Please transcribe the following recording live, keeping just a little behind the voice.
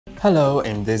Hello,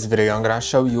 in this video I'm gonna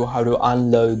show you how to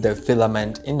unload the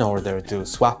filament in order to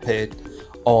swap it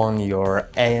on your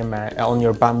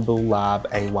Bambu Lab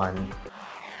A1.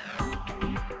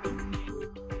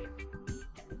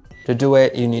 To do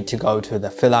it, you need to go to the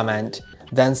filament,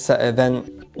 then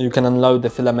you can unload the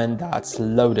filament that's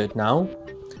loaded now.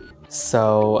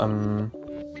 So I'm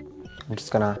just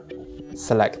gonna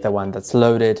select the one that's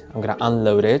loaded, I'm gonna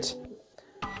unload it.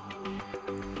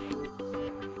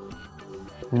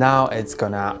 Now it's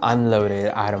gonna unload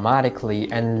it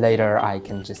automatically, and later I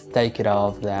can just take it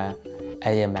off the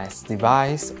AMS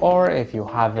device, or if you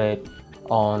have it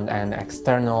on an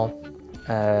external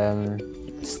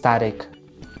static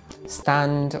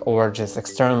stand, or just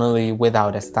externally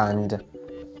without a stand,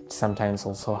 sometimes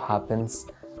also happens,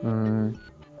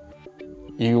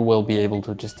 you will be able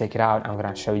to just take it out. I'm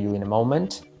gonna show you in a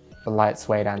moment, but let's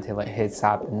wait until it hits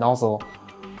up the nozzle,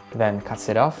 then cuts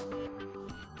it off.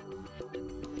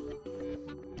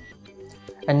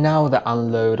 And now the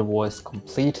unload was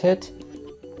completed.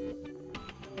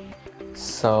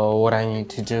 So what I need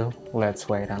to do, let's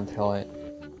wait until it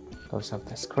goes off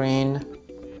the screen.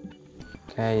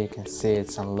 Okay, you can see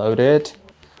it's unloaded.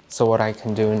 So what I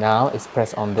can do now is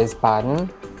press on this button,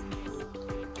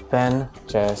 then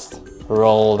just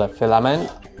roll the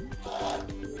filament.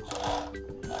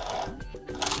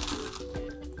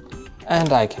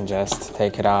 And I can just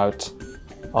take it out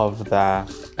of the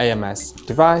AMS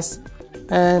device,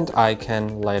 and I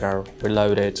can later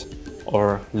reload it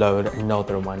or load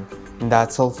another one. And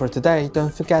that's all for today.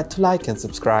 Don't forget to like and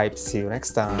subscribe. See you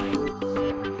next time.